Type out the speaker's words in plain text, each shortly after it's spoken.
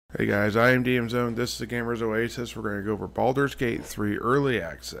Hey guys, I am DM Zone. This is the Gamers Oasis. We're going to go over Baldur's Gate 3 Early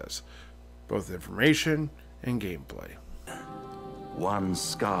Access, both information and gameplay. One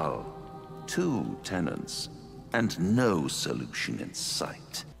skull, two tenants, and no solution in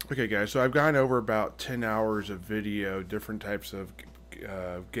sight. Okay guys, so I've gone over about 10 hours of video, different types of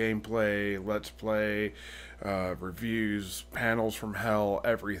gameplay, let's play, reviews, panels from hell,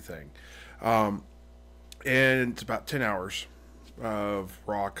 everything. And it's about 10 hours of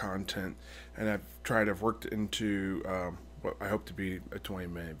raw content, and I've worked into what I hope to be a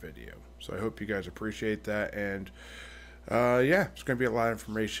 20-minute video. So I hope you guys appreciate that, and yeah, it's going to be a lot of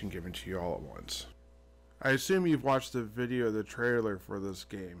information given to you all at once. I assume you've watched the video, the trailer for this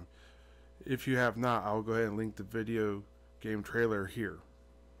game. If you have not, I'll go ahead and link the video game trailer here.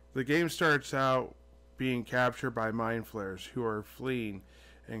 The game starts out being captured by mind flayers who are fleeing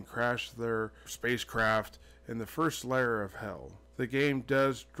and crash their spacecraft in the first layer of hell. The game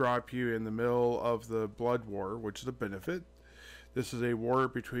does drop you in the middle of the blood war, which is a benefit. This is a war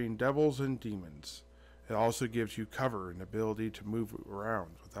between devils and demons. It also gives you cover and ability to move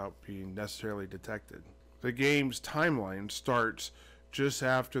around without being necessarily detected. The game's timeline starts just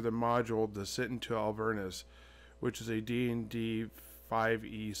after the module Descent into Avernus, which is a D&D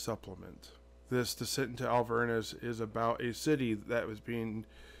 5e supplement. This Descent into Avernus is about a city that was being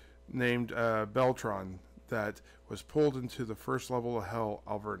named Beltron that was pulled into the first level of hell,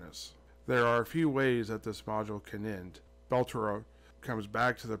 Avernus. There are a few ways that this module can end. Beltur comes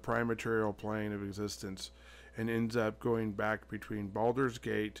back to the prime material plane of existence and ends up going back between Baldur's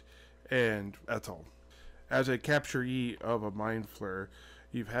Gate and Ethel. As a capturee of a mind flare,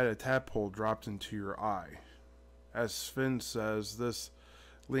 you've had a tadpole dropped into your eye. As Sven says, this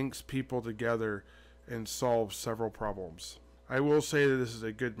links people together and solves several problems. I will say that this is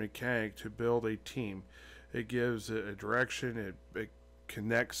a good mechanic to build a team. It gives it a direction, it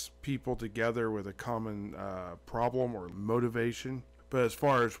connects people together with a common problem or motivation. But as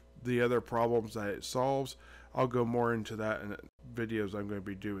far as the other problems that it solves, I'll go more into that in the videos I'm going to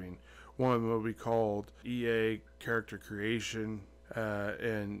be doing. One of them will be called EA Character Creation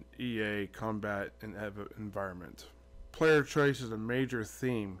and EA Combat and Environment. Player choice is a major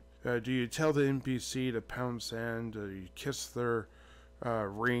theme. Do you tell the NPC to pound sand? Do you kiss their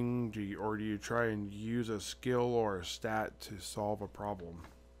ring? Or do you try and use a skill or a stat to solve a problem?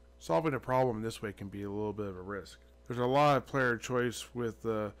 Solving a problem this way can be a little bit of a risk. There's a lot of player choice with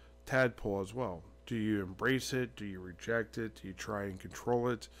the tadpole as well. Do you embrace it? Do you reject it? Do you try and control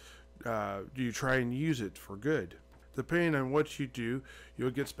it? Do you try and use it for good? Depending on what you do, you'll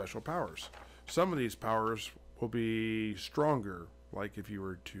get special powers. Some of these powers will be stronger, like if you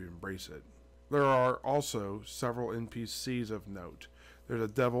were to embrace it. There are also several NPCs of note. There's a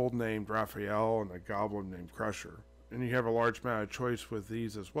devil named Raphael and a goblin named Crusher. And you have a large amount of choice with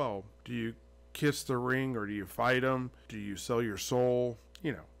these as well. Do you kiss the ring or do you fight them? Do you sell your soul?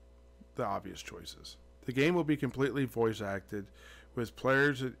 You know, the obvious choices. The game will be completely voice acted, with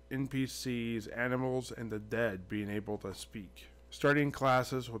players, NPCs, animals, and the dead being able to speak. Starting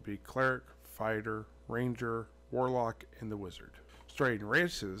classes will be Cleric, Fighter, Ranger, Warlock, and the Wizard. Starting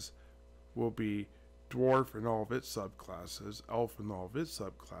races will be Dwarf and all of its subclasses, Elf and all of its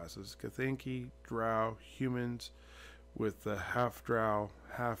subclasses, Githyanki, Drow, Humans, with the Half-Drow,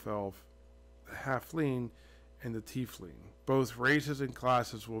 Half-Elf, the Halfling, and the Tiefling. Both races and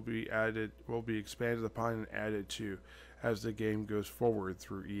classes will be expanded upon and added to as the game goes forward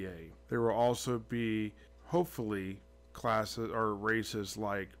through EA. There will also be, hopefully, classes or races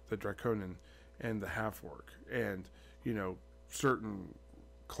like the Draconin and the Half-Orc, and, you know, certain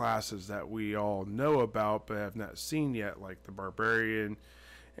classes that we all know about but have not seen yet, like the Barbarian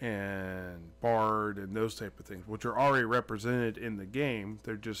and Bard and those type of things, which are already represented in the game.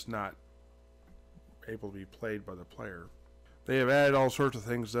 They're just not able to be played by the player. They have added all sorts of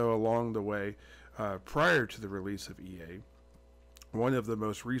things, though, along the way prior to the release of EA. One of the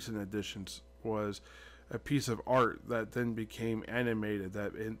most recent additions was a piece of art that then became animated,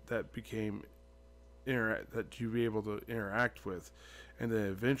 that became that you'd be able to interact with, and then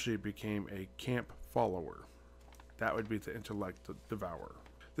eventually became a camp follower. That would be the Intellect Devourer.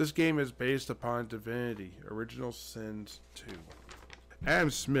 This game is based upon Divinity: Original Sins 2.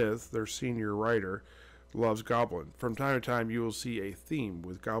 Adam Smith, their senior writer, loves Goblin. From time to time, you will see a theme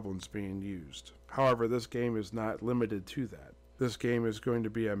with goblins being used. However, this game is not limited to that. This game is going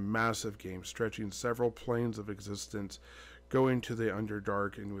to be a massive game, stretching several planes of existence, going to the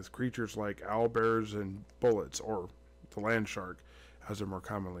Underdark, and with creatures like owlbears and bullets, or the land shark, as they're more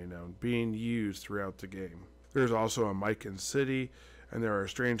commonly known, being used throughout the game. There's also a Mycan city, and there are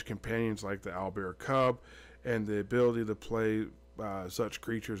strange companions like the owlbear cub, and the ability to play such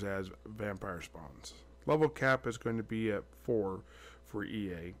creatures as vampire spawns. Level cap is going to be at 4 for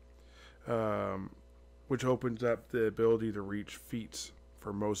EA, which opens up the ability to reach feats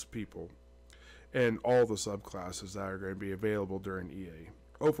for most people and all the subclasses that are going to be available during EA.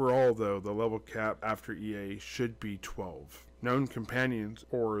 Overall, though, the level cap after EA should be 12. Known companions,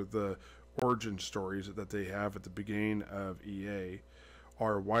 or the origin stories that they have at the beginning of EA,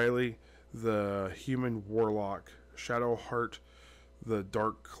 are Wily, the human warlock, Shadowheart, the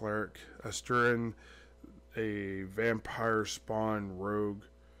dark cleric, Asturin, a vampire spawn rogue,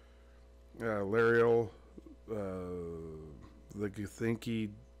 Lariel, the Gthinki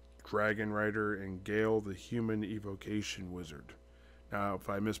dragon rider, and Gale, the human evocation wizard. Now, if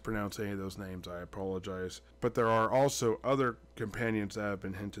I mispronounce any of those names, I apologize. But there are also other companions that have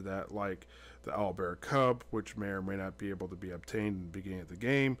been hinted at, like the owlbear cub, which may or may not be able to be obtained in the beginning of the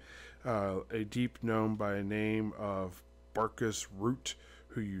game. A deep gnome by the name of Barkus Root,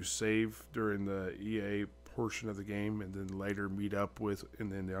 who you save during the EA portion of the game and then later meet up with in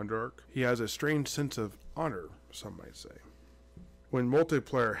the Underdark. He has a strange sense of honor, some might say. When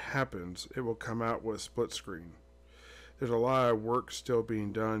multiplayer happens, it will come out with split screen. There's a lot of work still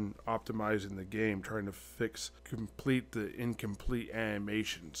being done optimizing the game, trying to complete the incomplete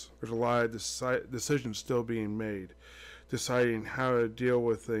animations. There's a lot of decisions still being made, deciding how to deal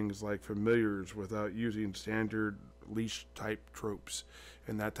with things like familiars without using standard leash type tropes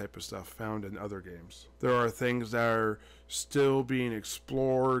and that type of stuff found in other games. There are things that are still being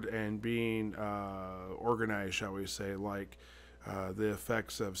explored and being organized, shall we say, like the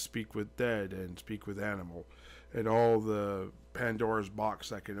effects of Speak with Dead and Speak with Animal, and all the Pandora's box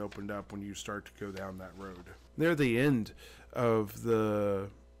that can open up when you start to go down that road. Near the end of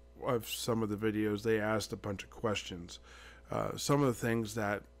some of the videos, they asked a bunch of questions. Some of the things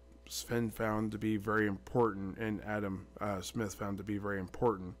that Sven found to be very important, and Adam Smith found to be very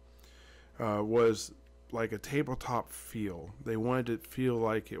important, was like a tabletop feel. They wanted it to feel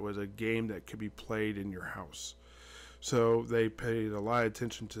like it was a game that could be played in your house. So they paid a lot of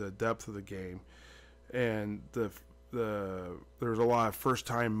attention to the depth of the game, and there's a lot of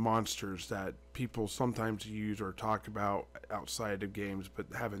first-time monsters that people sometimes use or talk about outside of games, but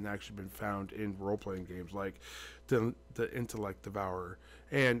haven't actually been found in role-playing games, like the Intellect Devourer,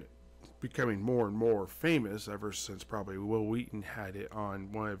 and becoming more and more famous ever since probably Will Wheaton had it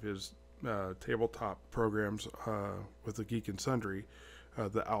on one of his tabletop programs with the Geek and Sundry,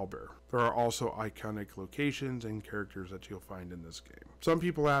 the owlbear. There are also iconic locations and characters that you'll find in this game. Some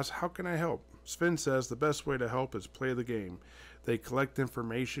people ask, how can I help? Sven says the best way to help is play the game. They collect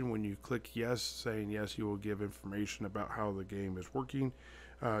information. When you click yes, saying yes, you will give information about how the game is working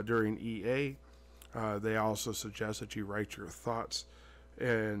during EA. They also suggest that you write your thoughts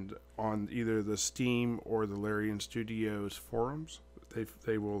and on either the Steam or the Larian Studios forums.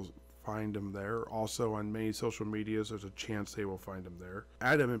 They will find them there. Also on many social medias, there's a chance they will find them there.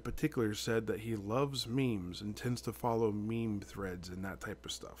 Adam in particular said that he loves memes and tends to follow meme threads and that type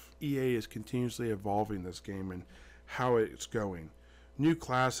of stuff. EA is continuously evolving this game and how it's going. New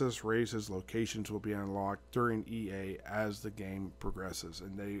classes, races, locations will be unlocked during EA as the game progresses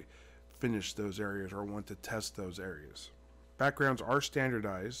and they finish those areas or want to test those areas. Backgrounds are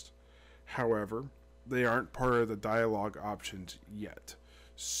standardized, however, they aren't part of the dialogue options yet.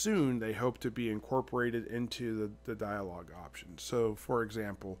 Soon they hope to be incorporated into the dialogue options. So for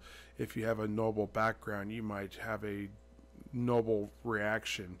example, if you have a noble background, you might have a noble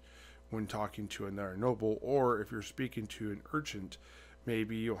reaction when talking to another noble, or if you're speaking to an urchin,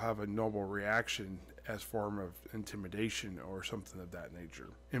 maybe you'll have a noble reaction as form of intimidation or something of that nature.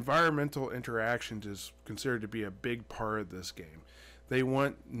 Environmental interactions is considered to be a big part of this game. They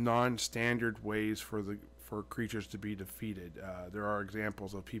want non-standard ways for creatures to be defeated. There are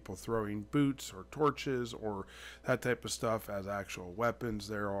examples of people throwing boots or torches or that type of stuff as actual weapons.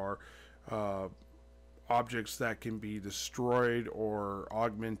 There are objects that can be destroyed or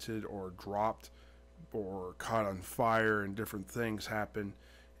augmented or dropped or caught on fire, and different things happen,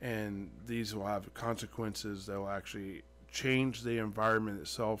 and these will have consequences. They'll actually change the environment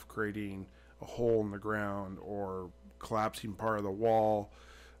itself, creating a hole in the ground or collapsing part of the wall,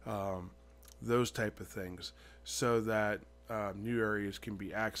 those type of things, so that new areas can be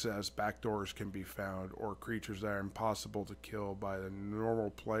accessed, back doors can be found, or creatures that are impossible to kill by the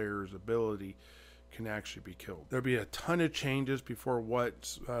normal player's ability can actually be killed. There'll be a ton of changes before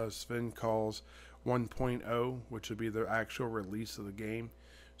what Sven calls 1.0, which will be the actual release of the game.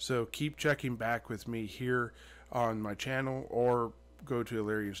 So keep checking back with me here on my channel, or go to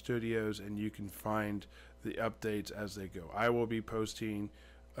Larian Studios and you can find the updates as they go. I will be posting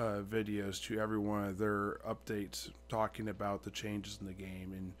videos to every one of their updates talking about the changes in the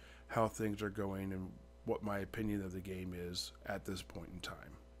game and how things are going and what my opinion of the game is at this point in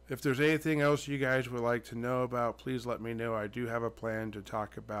time. If there's anything else you guys would like to know about, please let me know. I do have a plan to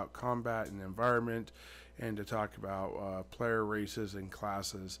talk about combat and environment and to talk about player races and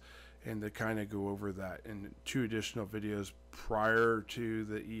classes and to kind of go over that in 2 additional videos prior to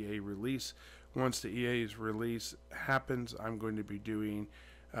the EA release. Once the EA's release happens, I'm going to be doing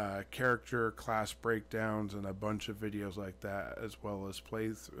character class breakdowns and a bunch of videos like that, as well as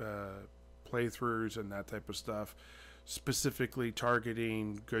playthroughs and that type of stuff, specifically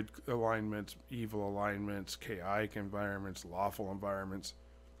targeting good alignments, evil alignments, chaotic environments, lawful environments,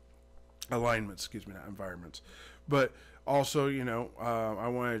 alignments, excuse me, not environments. But also, I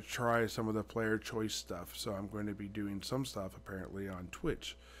want to try some of the player choice stuff, so I'm going to be doing some stuff apparently on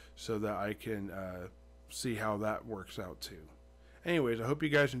Twitch so that I can see how that works out too. Anyways, I hope you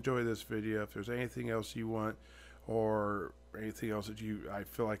guys enjoy this video. If there's anything else you want or anything else that I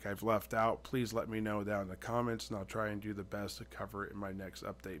feel like I've left out, please let me know down in the comments, and I'll try and do the best to cover it in my next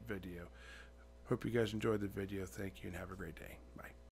update video. Hope you guys enjoyed the video. Thank you and have a great day. Bye.